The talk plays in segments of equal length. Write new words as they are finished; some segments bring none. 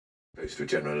opposed to a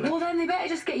general election. Well, then they better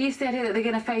just get used to the idea that they're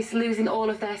going to face losing all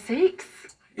of their seats.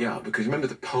 Yeah, because remember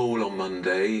the poll on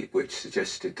Monday, which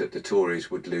suggested that the Tories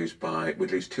would lose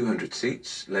 200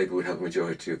 seats, Labour would have a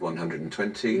majority of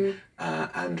 120,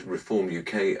 and Reform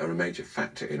UK are a major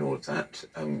factor in all of that.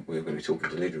 We're going to be talking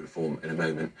to Leader Reform in a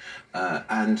moment.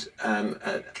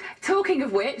 Talking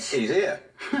of which, he's here.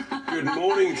 Good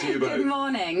morning to you both. Good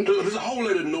morning. There's a whole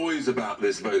load of noise about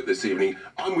this vote this evening.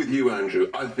 I'm with you, Andrew.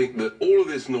 I think that all of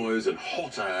this noise and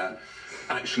hot air,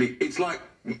 actually, it's like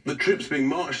the troops being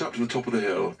marched up to the top of the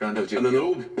hill, and then they'll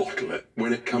all bottle it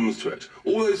when it comes to it.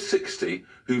 All those 60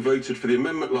 who voted for the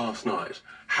amendment last night,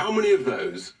 how many of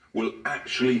those will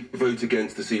actually vote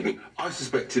against this evening? I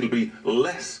suspect it'll be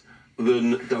less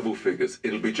than double figures.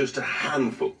 It'll be just a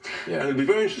handful. Yeah. And it'll be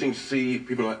very interesting to see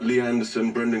people like Lee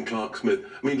Anderson, Brendan Clark-Smith.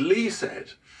 I mean, Lee said,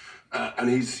 and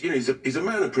he's a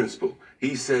man of principle,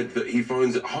 he said that he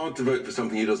finds it hard to vote for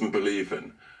something he doesn't believe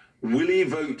in. Will he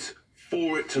vote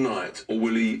for it tonight, or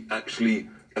will he actually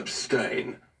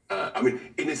abstain? I mean,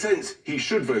 in a sense, he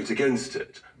should vote against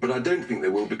it, but I don't think they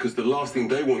will, because the last thing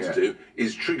they want to do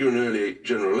is trigger an early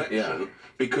general election,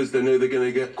 because they know they're going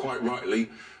to get, quite rightly,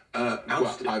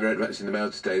 ousted. Well, I read this in the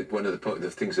Mail today. One of the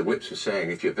things the whips were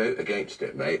saying, if you vote against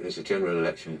it, mate, there's a general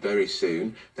election very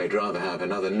soon. They'd rather have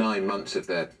another 9 months of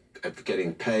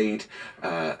getting paid.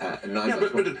 But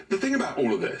the thing about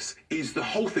all of this is the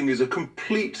whole thing is a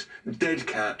complete dead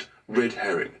cat red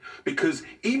herring, because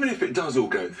even if it does all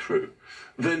go through,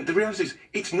 then the reality is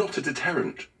it's not a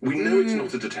deterrent. We know it's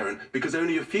not a deterrent because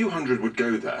only a few hundred would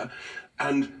go there,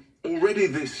 and already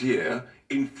this year,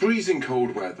 in freezing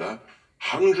cold weather,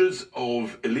 hundreds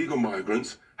of illegal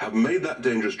migrants have made that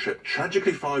dangerous trip.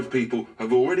 Tragically, 5 people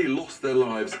have already lost their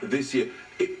lives this year.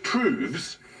 It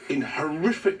proves, in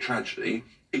horrific tragedy,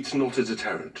 it's not a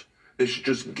deterrent. They should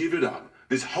just give it up.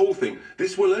 This whole thing,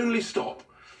 this will only stop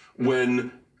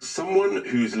when someone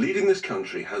who's leading this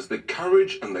country has the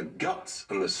courage and the guts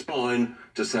and the spine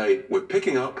to say, we're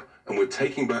picking up and we're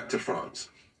taking back to France.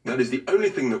 That is the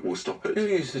only thing that will stop it. Who are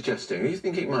you suggesting? You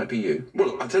think it might be you?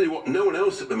 Well, I tell you what, no one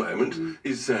else at the moment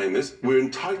is saying this. We're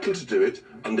entitled to do it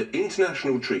under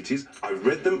international treaties. I've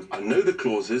read them, I know the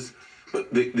clauses,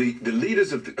 but the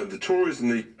leaders of the Tories and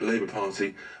the Labour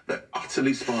Party, they're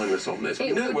utterly spineless on this.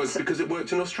 We know it works because it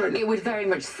worked in Australia. It would very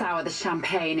much sour the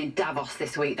champagne in Davos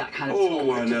this week, that kind of talk.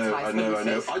 Oh, I know.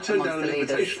 I turned down an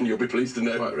invitation, you'll be pleased to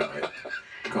know. Quite right.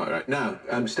 Quite right. Now,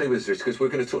 stay with us, because we're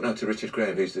going to talk now to Richard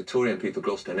Graham, who's the Tory MP for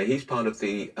Gloucester. Now, he's part of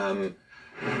the...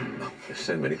 there's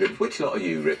so many good... Which lot are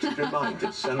you, Richard? Remind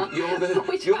us. You're the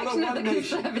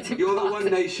One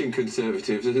Nation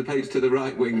Conservatives, as opposed to the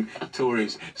right-wing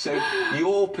Tories. So,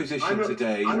 your position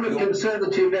today... I'm a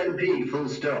Conservative MP, full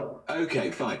stop.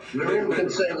 OK, fine. We're all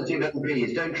Conservative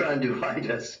MPs. Don't try and divide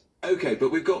us. OK, but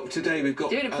we've got... Doing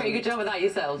a pretty good job of that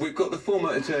yourselves. We've got the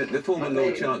former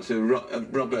Lord Chancellor,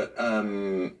 Robert...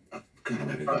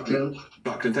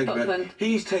 Buckland, thank you, man.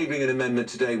 He's tabling an amendment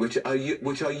today. Are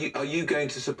you going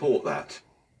to support that?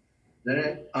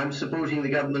 No, I'm supporting the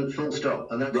government, full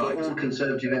stop, and that's what all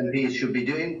Conservative MPs should be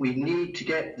doing. We need to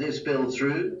get this bill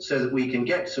through so that we can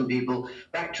get some people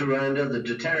back to Rwanda, the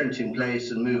deterrent in place,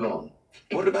 and move on.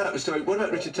 What about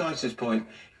Richard Tice's point?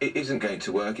 It isn't going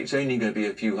to work. It's only going to be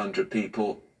a few hundred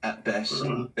people at best.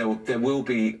 There will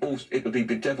be. It will be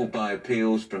bedeviled by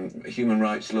appeals from human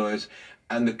rights lawyers.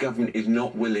 And the government is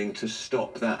not willing to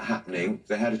stop that happening.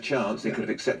 They had a chance. They could have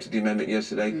accepted the amendment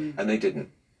yesterday, and they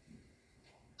didn't.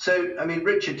 So, I mean,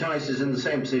 Richard Tice is in the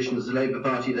same position as the Labour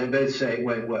Party. They both say it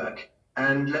won't work.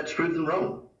 And let's prove them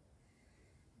wrong.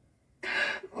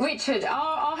 Richard,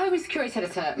 our Home and Security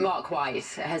Editor, Mark White,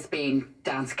 has been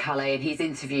down to Calais and he's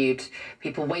interviewed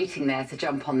people waiting there to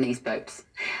jump on these boats.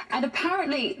 And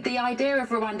apparently the idea of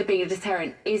Rwanda being a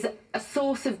deterrent is a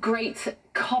source of great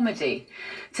comedy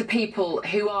to people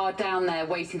who are down there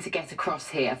waiting to get across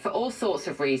here for all sorts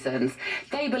of reasons.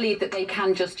 They believe that they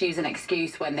can just use an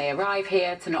excuse when they arrive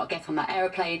here to not get on that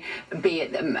aeroplane, be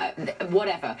it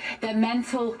whatever. Their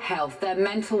mental health, their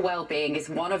mental well-being is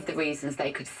one of the reasons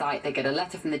they could cite. They get a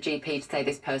letter from the GP to say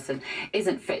this person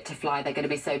isn't fit to fly, they're going to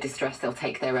be so distressed they'll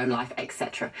take their own life,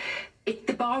 etc.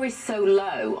 The bar is so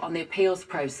low on the appeals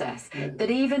process that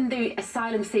even the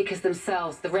asylum seekers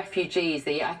themselves, the refugees,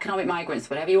 the economic migrants,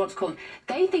 whatever you want to call them,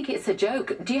 they think it's a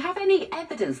joke. Do you have any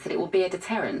evidence that it will be a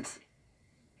deterrent?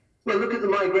 Well, look at the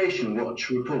Migration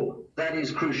Watch report. That is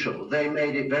crucial. They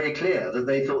made it very clear that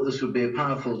they thought this would be a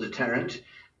powerful deterrent.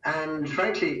 And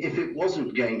frankly, if it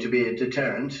wasn't going to be a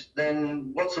deterrent, then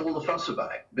what's all the fuss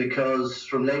about? Because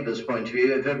from Labour's point of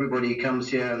view, if everybody comes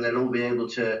here and they'll all be able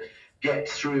to get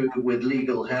through with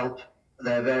legal help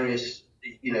their various,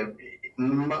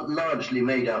 largely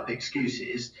made-up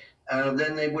excuses,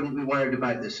 then they wouldn't be worried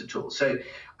about this at all. So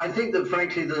I think that,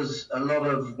 frankly, there's a lot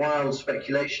of wild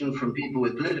speculation from people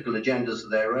with political agendas of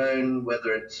their own,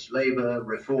 whether it's Labour,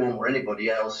 Reform, or anybody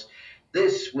else.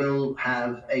 This will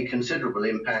have a considerable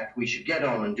impact. We should get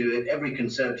on and do it. Every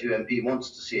Conservative MP wants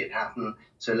to see it happen,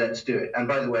 so let's do it. And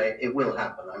by the way, it will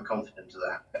happen. I'm confident of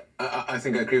that. I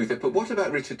think I agree with it. But what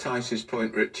about Richard Tice's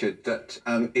point, Richard, that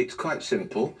it's quite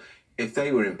simple. If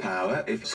they were in power, if